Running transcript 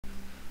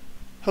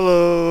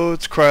Hello,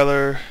 it's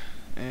Kryler,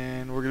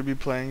 and we're going to be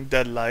playing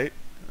Deadlight,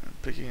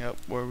 picking up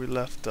where we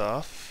left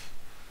off.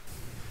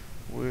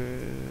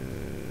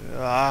 With,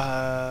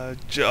 oh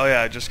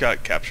yeah, I just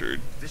got captured.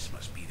 This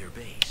must be their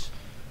base.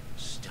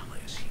 Stella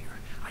is here.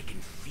 I can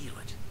feel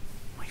it.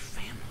 My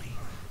family.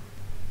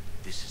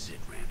 This is it,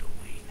 Randall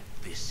Wayne.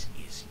 This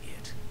is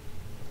it.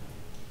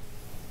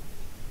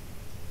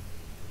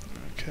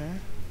 Okay,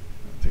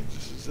 I think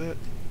this is it.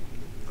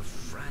 A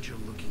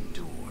fragile-looking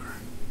door.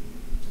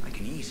 I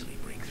can easily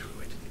break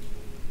through it.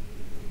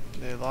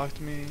 They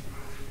locked me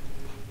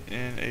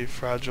in a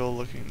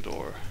fragile-looking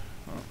door.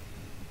 Oh,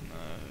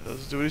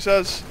 doesn't do what he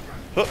says.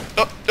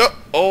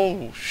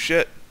 Oh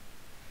shit!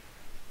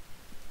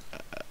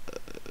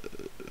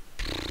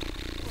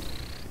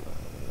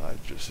 I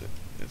just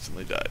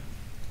instantly died.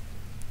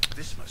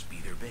 This must be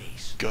their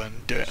base. Gun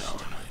down.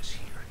 Stella is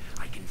here.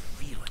 I can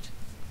feel it.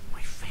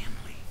 My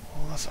family.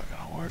 Oh, that's not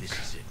gonna work. This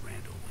is it,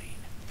 Randall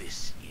Wayne.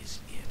 This is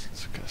it.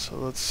 Okay, so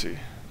let's see.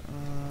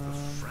 A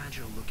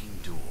fragile-looking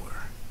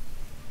door.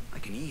 I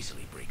can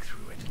easily break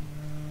through it.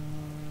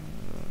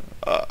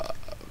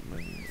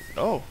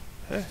 Oh,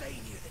 hey. Stay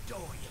near the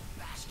door, you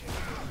bastard.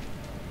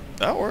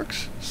 That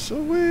works.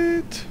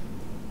 Sweet.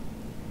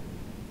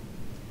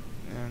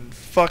 And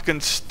fucking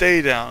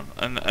stay down.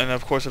 And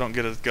of course I don't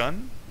get his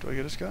gun. Do I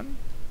get his gun?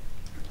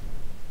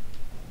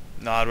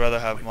 No, I'd rather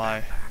have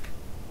my...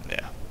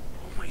 Yeah.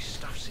 All my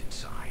stuff's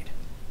inside.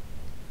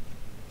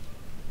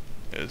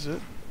 Is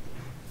it?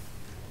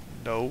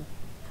 No.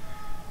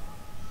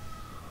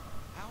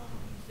 How old do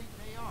you think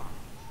they are?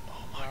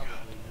 Oh my god.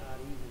 Not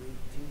even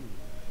 18.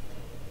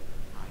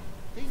 I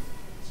think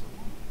it's a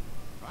woman,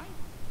 right?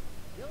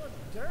 You look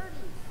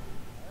dirty,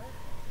 right?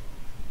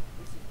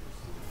 This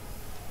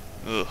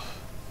is Ugh.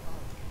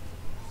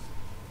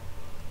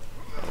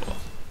 Oh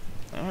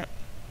well. Alright.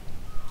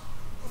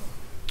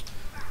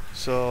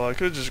 So I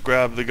could have just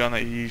grabbed the gun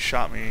that he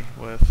shot me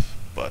with,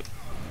 but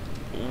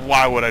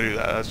why would I do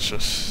that? That's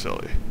just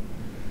silly.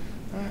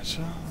 Alright,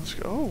 so let's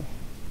go. Oh,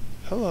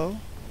 hello.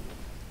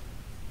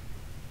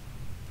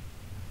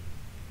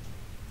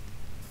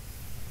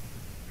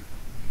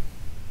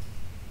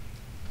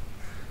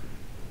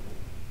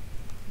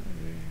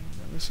 Maybe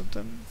I missed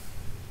something?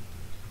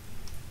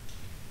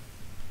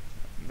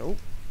 Nope.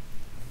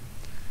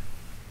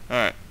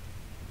 Alright.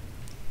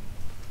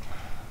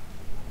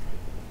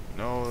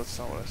 No, that's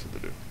not what I said to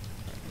do.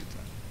 I need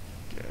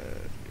to get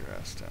your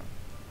ass down.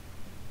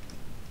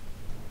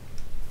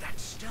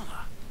 That's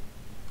Stella.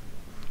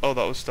 Oh,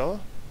 that was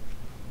Stella?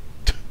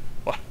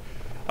 What?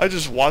 I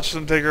just watched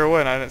them take her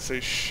away and I didn't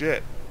say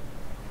shit.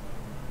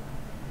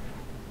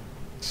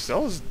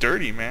 Stella's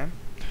dirty, man.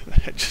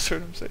 I just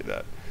heard him say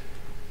that.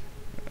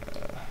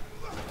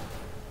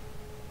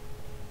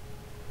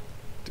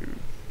 Dude.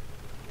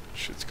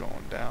 Shit's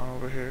going down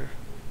over here.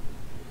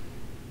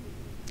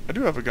 I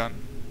do have a gun.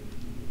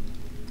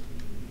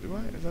 Do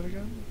I? Is that a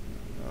gun?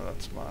 No,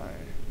 that's my...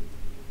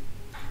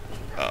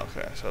 Oh,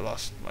 okay, so I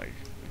lost my...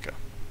 Okay.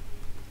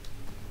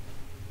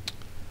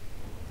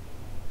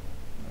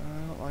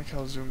 I don't like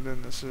how zoomed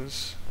in this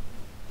is,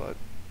 but...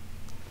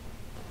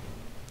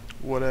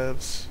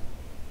 Whatevs.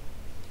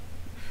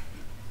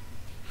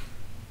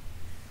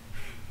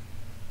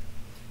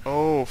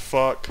 Oh,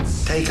 fuck.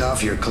 Take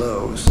off your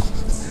clothes.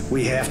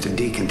 We have to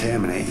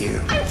decontaminate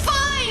you. I'm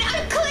fine!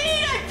 I'm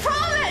clean! I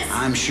promise!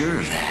 I'm sure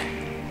of that.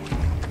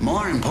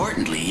 More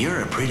importantly,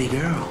 you're a pretty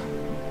girl.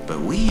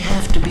 But we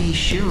have to be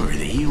sure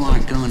that you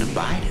aren't going to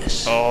bite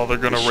us. Oh, they're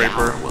gonna The rape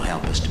her. shower will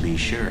help us to be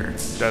sure.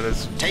 That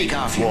is... Take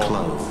off your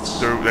well, clothes.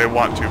 they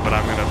want to, but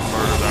I'm gonna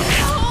murder them.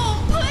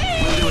 Oh,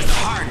 please! We'll do it the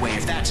hard way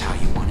if that's how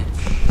you want it.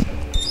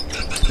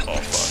 Oh,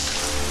 fuck.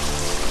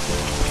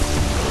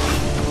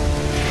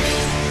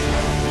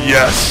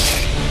 Yes!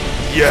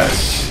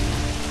 Yes!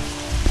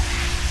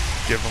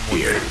 Give them what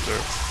Here. they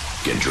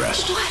deserve. Get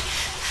dressed. What?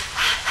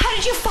 How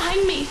did you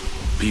find me?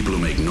 People who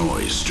make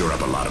noise stir up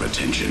a lot of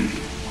attention.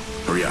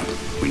 Hurry up.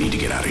 We need to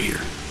get out of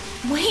here.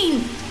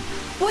 Wayne,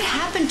 what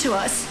happened to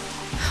us?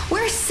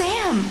 Where's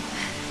Sam?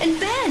 And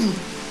Ben?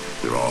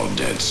 They're all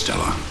dead,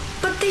 Stella.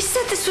 But they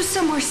said this was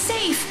somewhere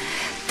safe.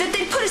 That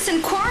they'd put us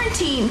in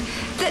quarantine.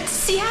 That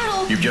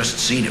Seattle... You've just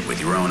seen it with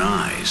your own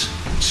eyes.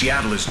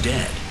 Seattle is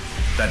dead.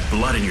 That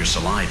blood in your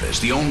saliva is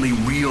the only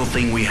real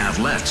thing we have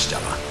left,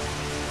 Stella.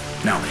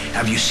 Now,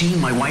 have you seen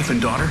my wife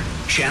and daughter?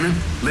 Shannon?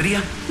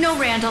 Lydia? No,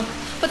 Randall.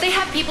 But they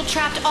have people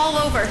trapped all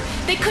over.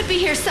 They could be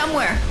here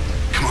somewhere.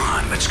 Come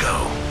on, let's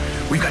go.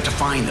 We've got to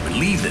find them and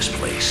leave this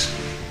place.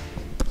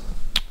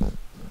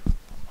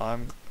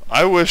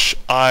 I wish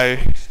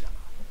I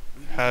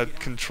had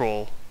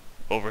control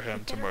over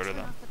him to murder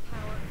them.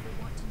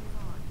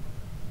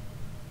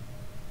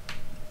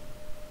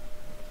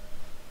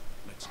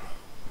 Let's go.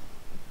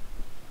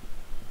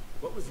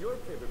 What was your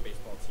favorite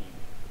baseball team?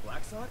 The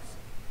Black Sox?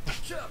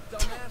 Shut up,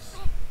 dumbass!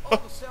 All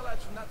the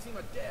sellouts from that team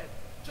are dead,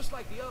 just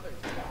like the others.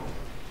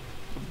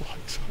 The Black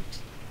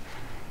Sox.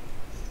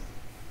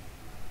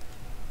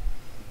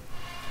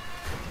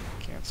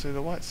 Can't say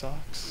the White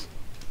Sox.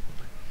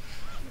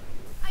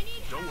 I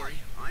need Don't help. worry,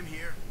 I'm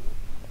here.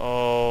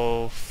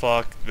 Oh,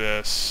 fuck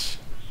this.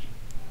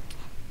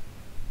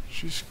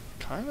 She's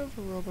kind of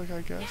a robot,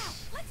 I guess.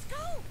 Now, let's go.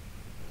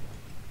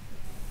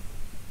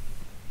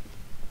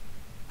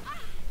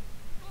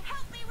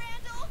 Help me,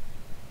 Randall.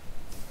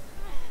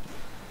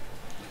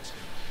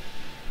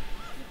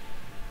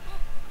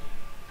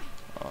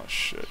 Oh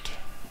shit.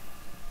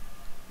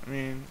 I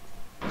mean,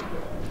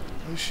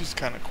 at least she's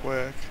kind of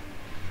quick.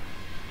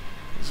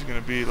 This is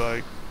gonna be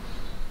like.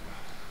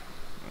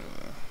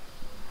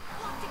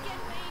 Locked again,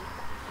 Wayne.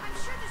 I'm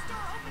sure this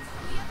door opens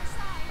from the other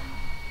side.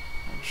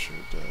 I'm sure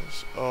it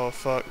does. Oh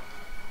fuck.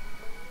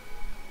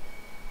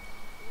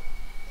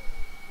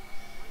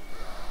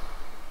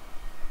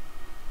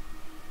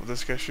 Will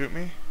this guy shoot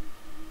me?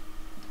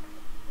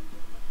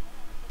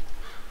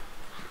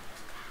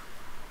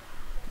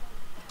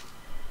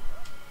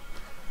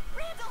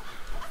 Randall,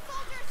 a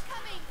soldier's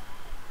coming.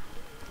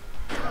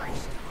 Hurry,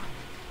 Stella.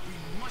 We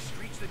must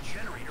reach the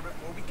generator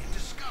before we get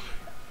discovered.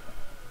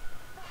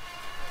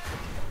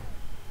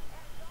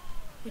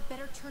 We'd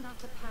better turn off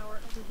the power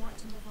if we want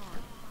to move on.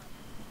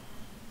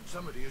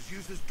 Somebody has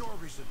used this door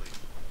recently.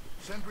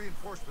 Send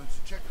reinforcements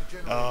to check the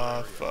generator Ah,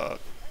 area. fuck.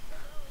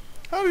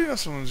 How do you know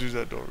someone's used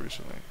that door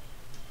recently?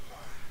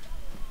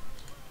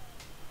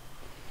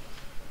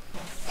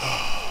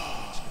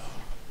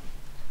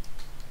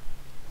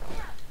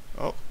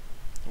 Oh,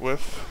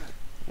 whiff,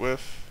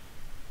 whiff.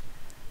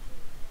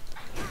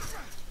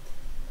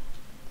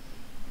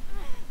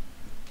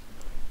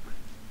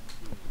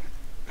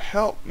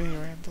 Help me,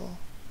 Randall.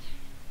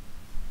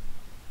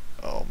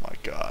 Oh my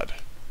god.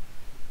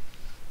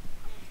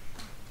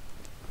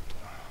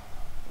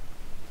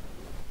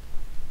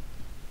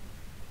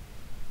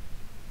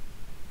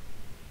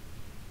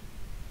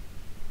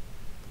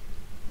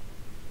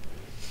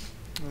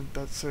 Did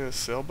that say a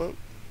sailboat?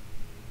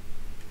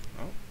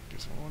 Oh,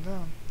 guess I'm going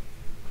down.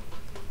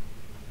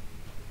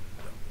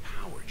 The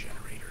power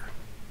generator.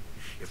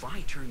 If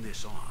I turn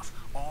this off,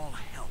 all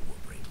hell will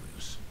break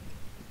loose.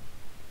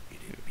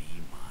 It'd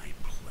be my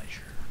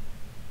pleasure.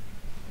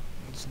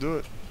 Let's do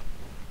it.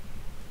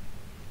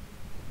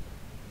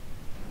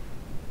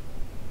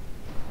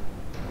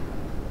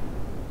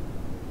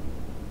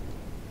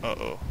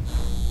 Uh-oh.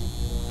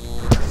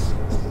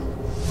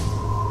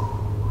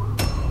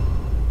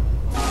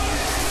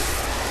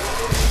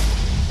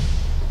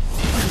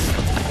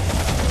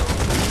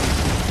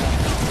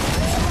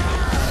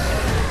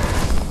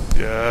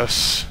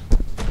 Yes.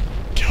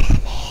 Kill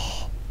them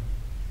all.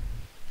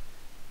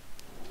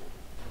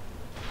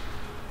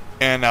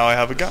 And now I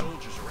have a gun.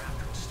 Soldiers are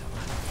after us, Stella.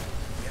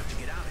 We have to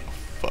get out of here.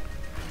 Fuck.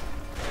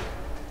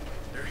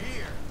 They're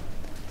here.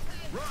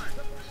 Run!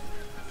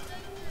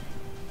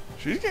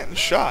 She's getting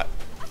shot.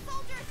 A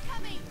soldier's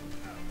coming.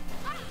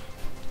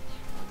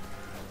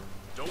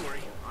 Don't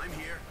worry, I'm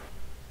here.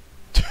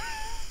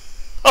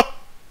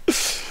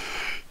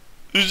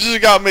 You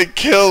just got me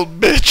killed,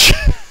 bitch.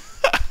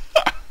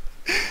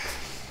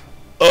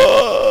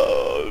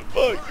 Oh,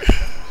 fuck.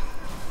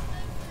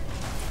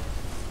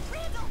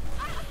 Randall,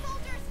 a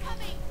soldier's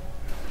coming.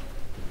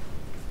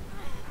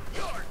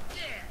 You're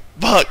dead.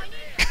 Fuck.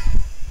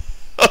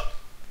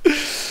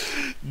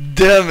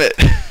 Damn it.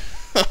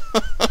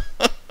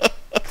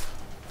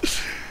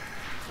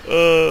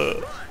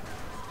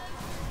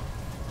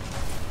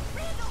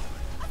 Randall,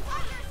 a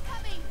soldier's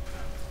coming.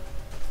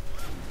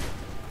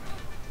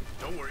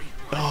 Don't worry.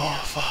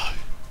 Oh, fuck.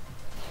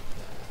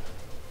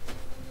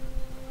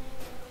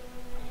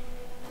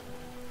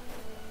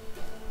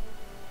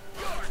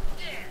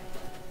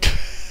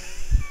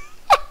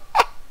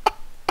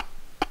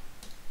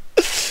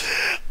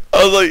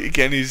 I was like,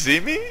 can he see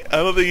me? I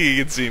don't think he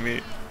can see me.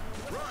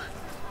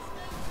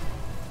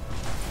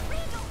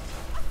 Randall,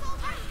 a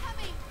soldier's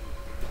coming.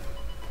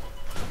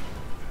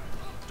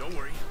 Don't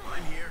worry,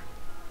 I'm here.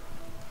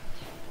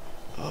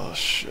 Oh,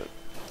 shit.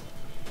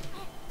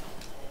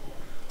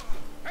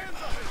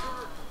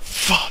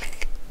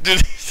 Fuck.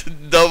 Dude, he's a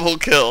double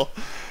kill.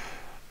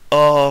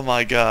 Oh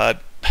my god.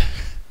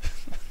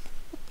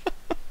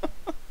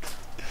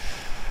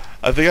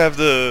 I think I have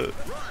to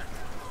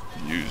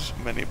use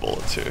many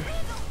bullets here.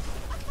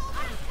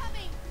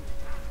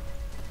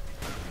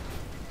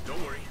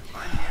 Don't worry,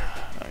 I'm here.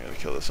 I gotta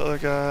kill this other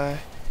guy.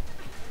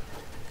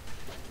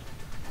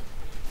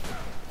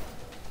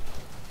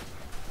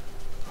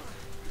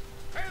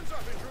 Hands up,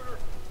 intruder!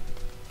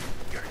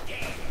 You're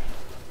dead.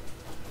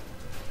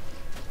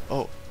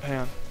 Oh, hang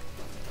on.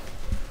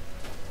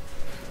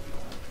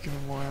 Give me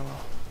more ammo.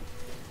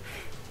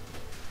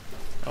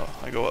 Oh,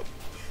 I go up.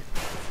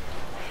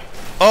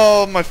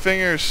 Oh, my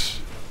fingers.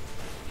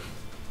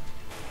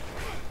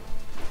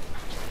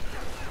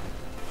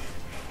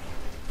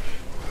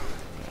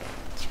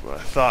 That's what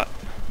I thought.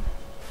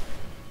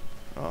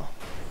 Oh.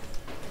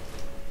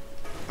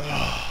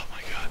 Oh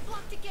my god.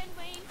 Locked again,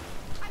 Wayne.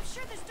 I'm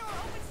sure this door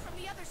opens from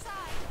the other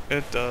side.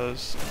 It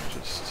does.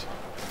 Just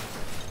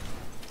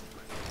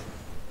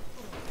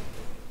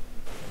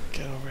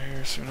get over here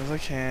as soon as I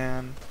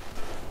can.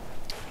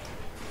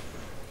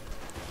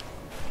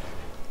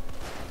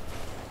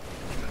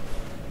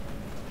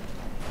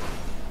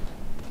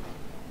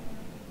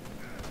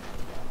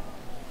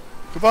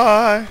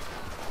 Goodbye.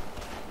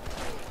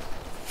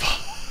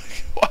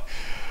 Fuck.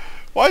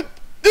 Why?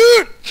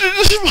 Dude, you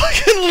just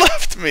fucking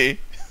left me.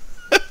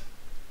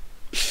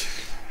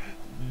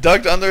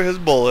 Ducked under his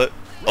bullet.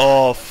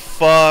 Oh,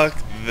 fuck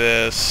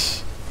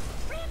this.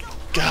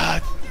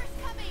 God.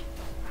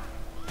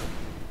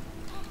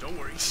 Don't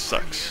worry. This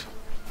sucks.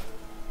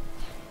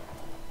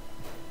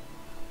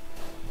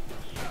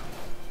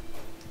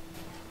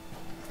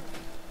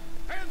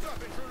 Hands up,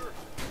 intruder!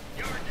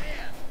 You're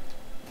dead!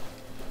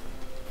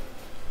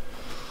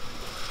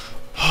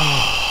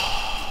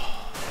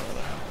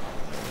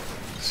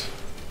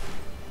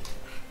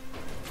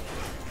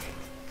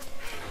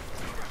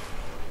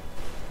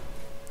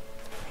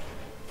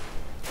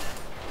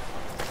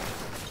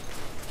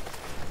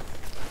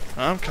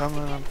 I'm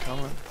coming, I'm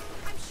coming.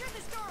 I'm sure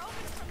this door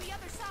opens from the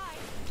other side.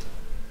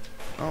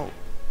 Oh,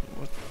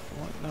 what?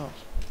 No.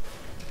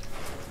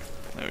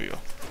 There we go.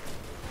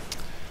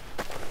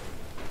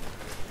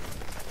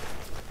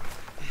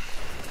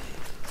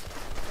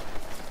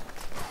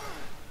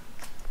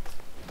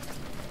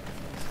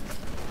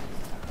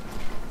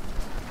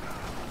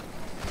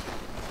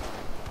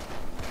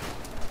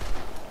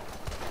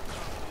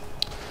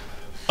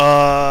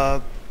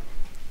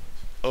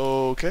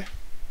 Okay.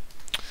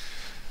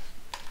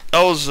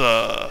 That was, I'm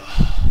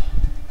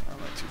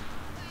not too,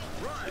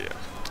 yeah.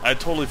 I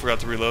totally forgot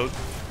to reload.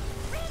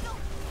 Randall,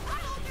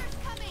 Beholder's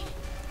coming.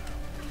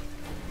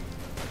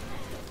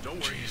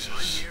 Don't worry. Jesus. I'm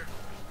here.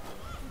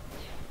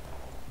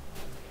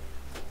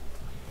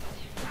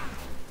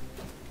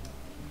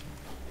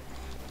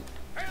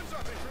 Hands up,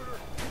 intruder!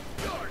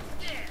 You're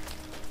dead!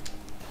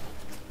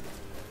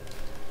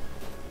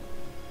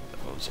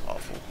 That was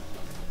awful.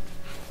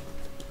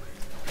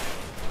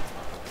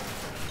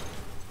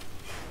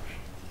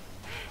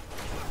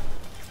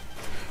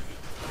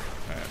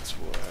 That's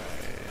why.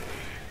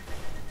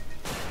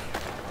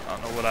 I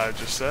don't know what I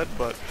just said,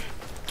 but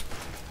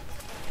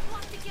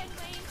Locked again,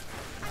 Wayne.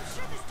 I'm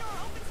sure this door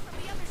opens from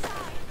the other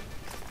side.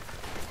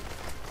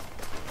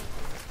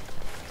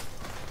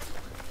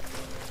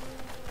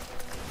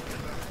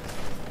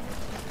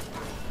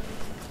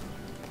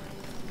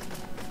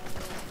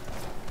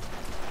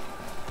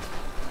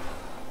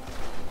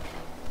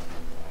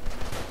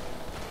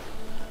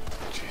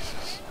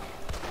 Jesus.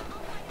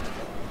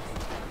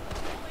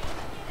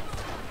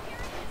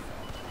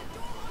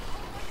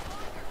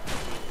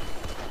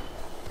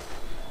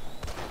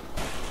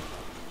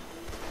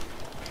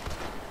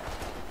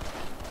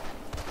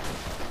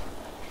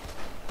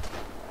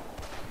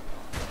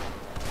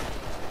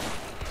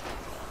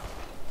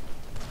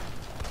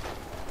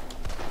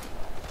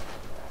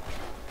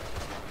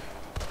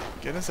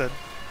 Get his head.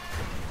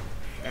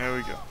 There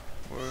we go.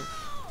 We're,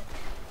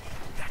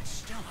 That's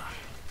Stella.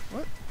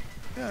 what?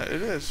 Yeah,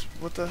 it is.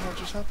 What the hell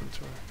just happened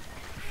to her?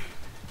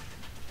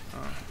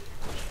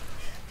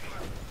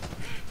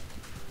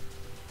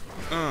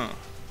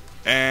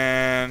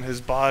 And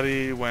his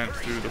body went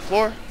through the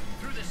floor.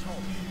 Through this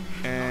hole.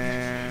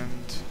 And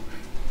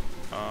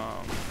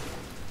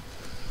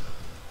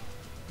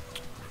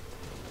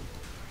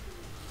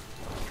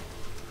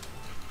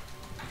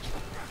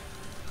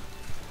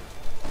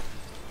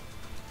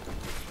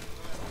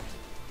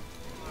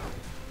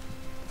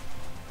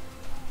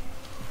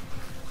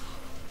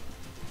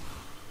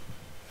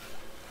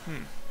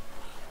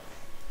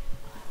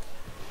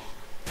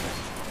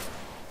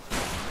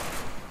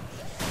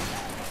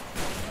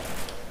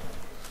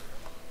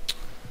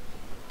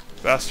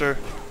faster.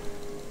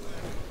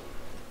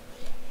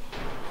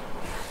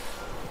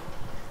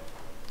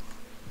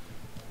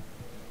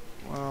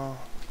 Well,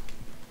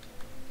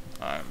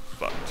 I'm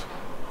fucked.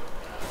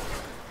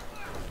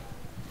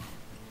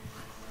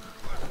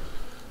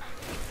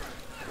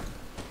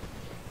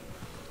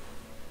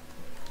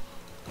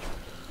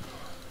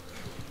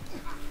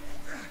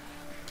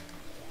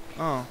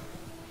 Oh,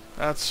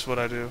 that's what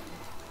I do.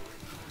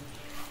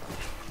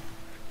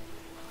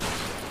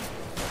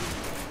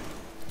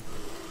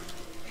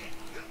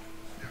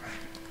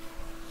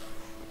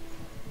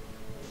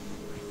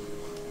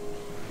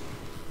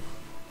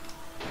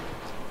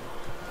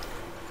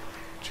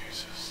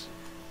 Jesus.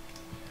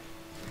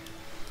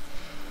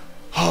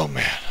 Oh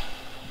man.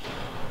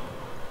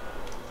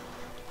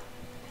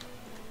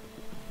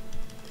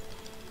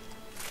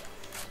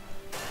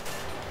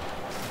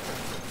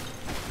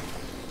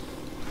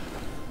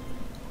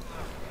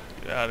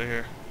 Get out of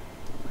here.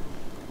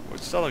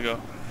 Where'd Stella go?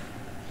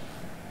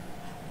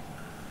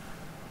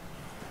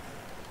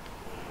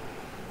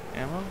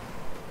 Ammo?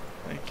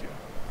 Thank you.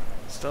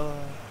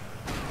 Stella.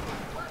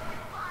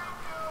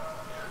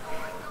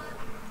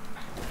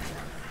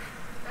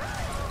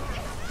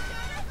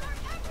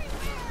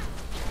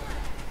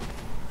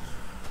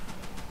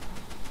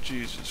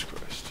 Jesus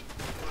Christ.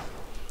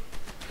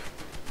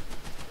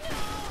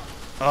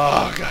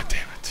 Oh, god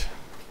damn it.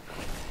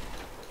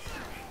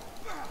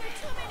 There are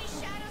too many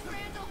shadows,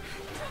 Randall.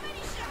 Too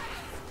many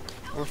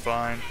shadows. We're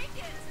fine. Make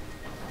it.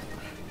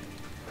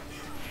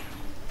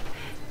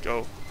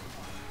 Go.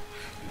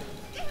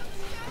 Damn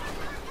shadows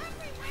are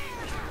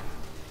everywhere.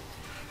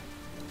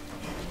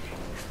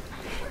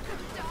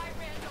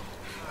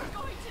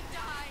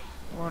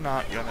 You're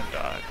not gonna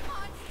die.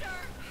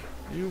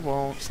 You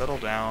won't. Settle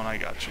down. I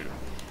got you.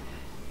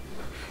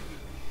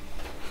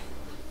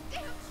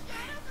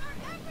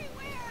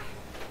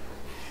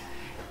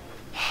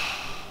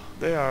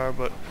 They are,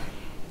 but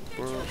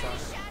we're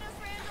fine.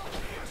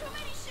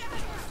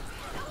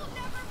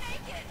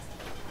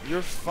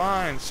 You're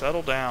fine.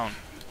 Settle down.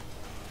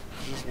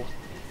 It's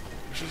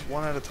just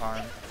one at a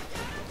time.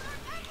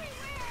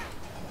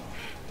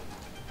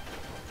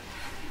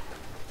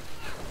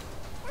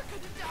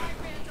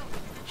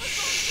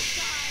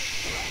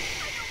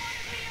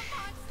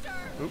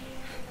 Oop.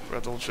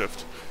 Forgot to hold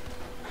shift.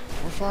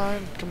 We're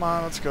fine. Come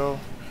on, let's go.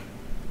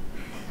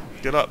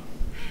 Get up.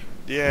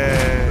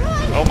 Yay.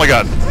 Oh my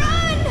god.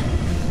 Run!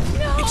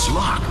 No! It's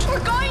locked.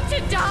 We're going to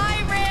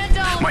die,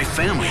 Randall! My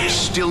family is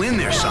still in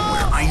there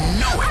somewhere. I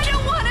know I it.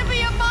 don't want to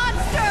be a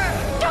monster!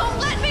 Don't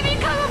let me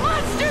become a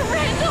monster,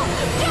 Randall!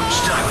 Don't!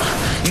 Stella,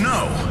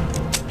 no.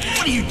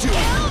 What are you doing?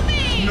 Kill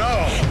me!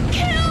 No.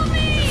 Kill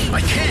me!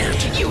 I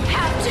can't. You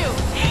have to!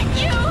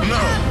 You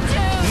have to!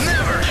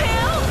 Never.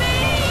 Kill me!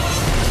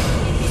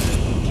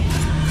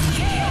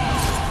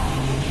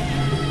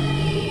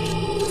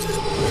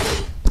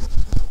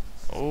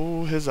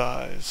 Oh, his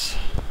eyes.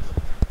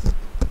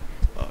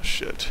 Oh,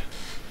 shit.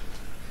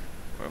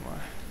 Where am I?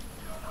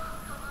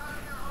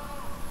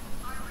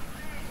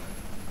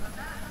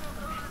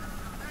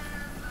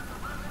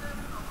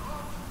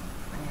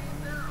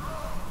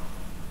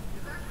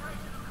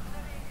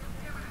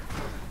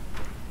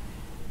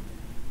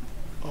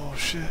 Oh,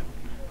 shit.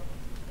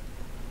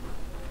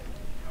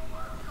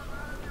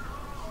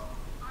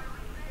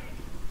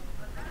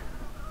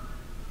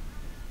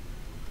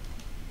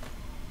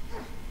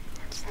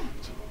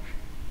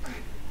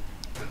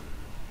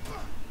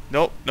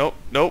 Nope, nope,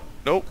 nope,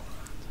 nope.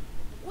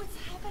 What's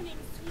happening,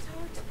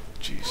 sweetheart?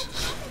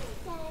 Jesus.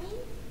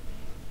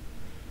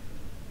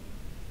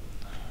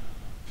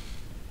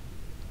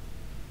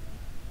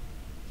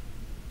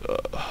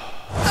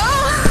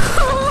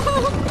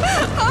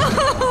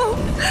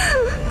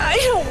 I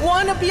don't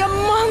want to be a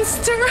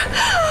monster.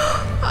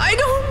 I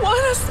don't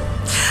want us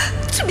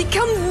to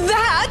become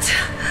that.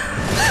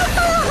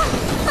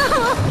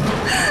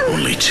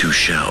 Only 2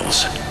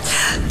 shells.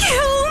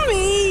 Kill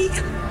me.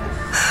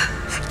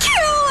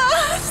 Kill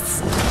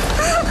us.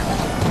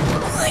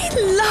 I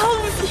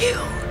love you.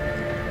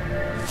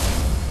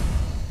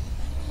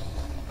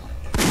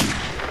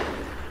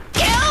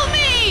 Kill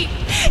me!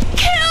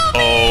 Kill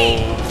me! Oh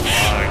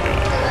my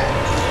god.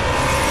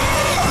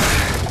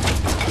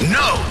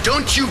 No,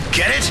 don't you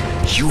get it?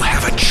 You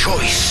have a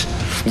choice.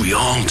 We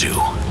all do.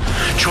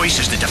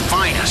 Choices that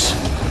define us.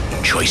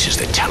 Choices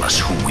that tell us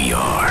who we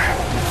are.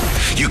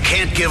 You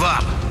can't give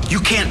up. You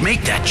can't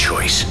make that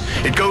choice.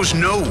 It goes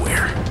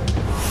nowhere.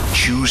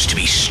 Choose to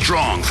be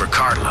strong for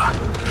Carla.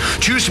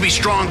 Choose to be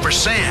strong for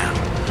Sam.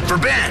 For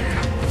Ben.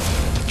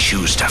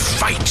 Choose to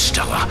fight,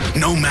 Stella,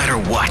 no matter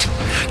what.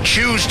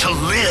 Choose to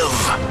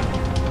live.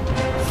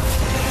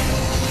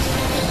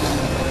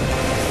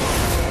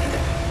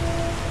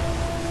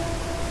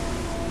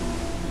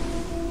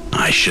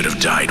 I should have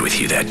died with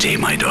you that day,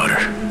 my daughter.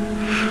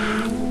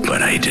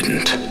 But I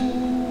didn't.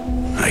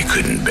 I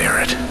couldn't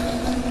bear it.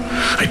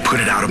 I put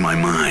it out of my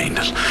mind,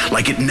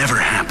 like it never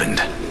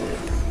happened.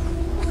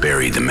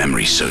 Buried the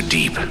memory so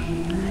deep,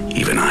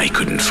 even I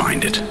couldn't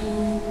find it.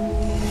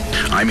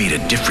 I made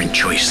a different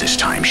choice this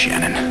time,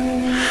 Shannon.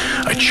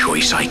 A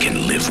choice I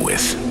can live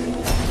with.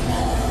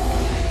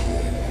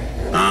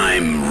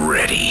 I'm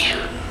ready.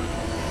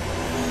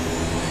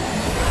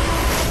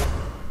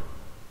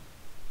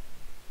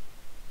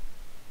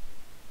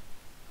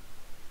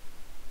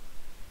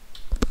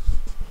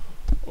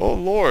 Oh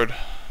Lord.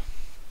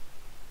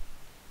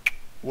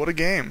 What a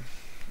game.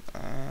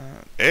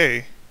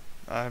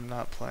 I'm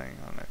not playing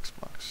on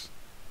Xbox.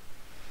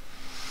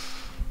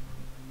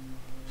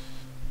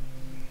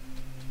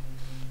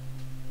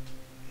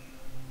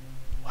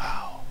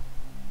 Wow.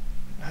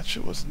 That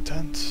shit was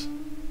intense.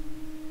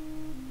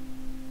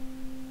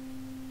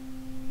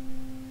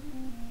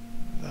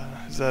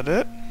 Is that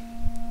it?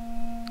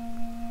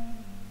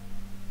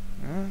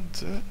 Yeah,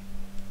 that's it.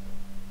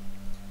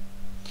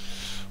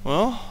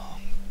 Well,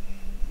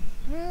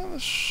 yeah,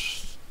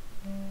 let's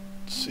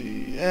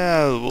see.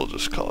 Yeah, we'll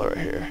just call it right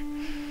here.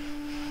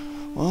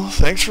 Well,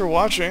 thanks for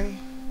watching.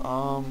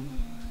 That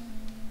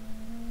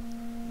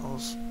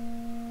was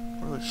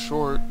really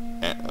short.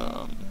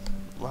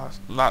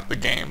 Not the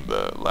game,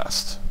 the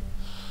last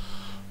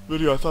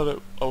video. I thought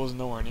I was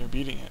nowhere near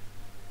beating it,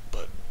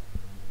 but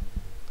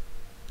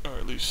or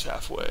at least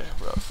halfway,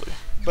 roughly.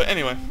 But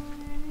anyway,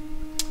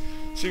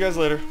 see you guys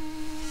later.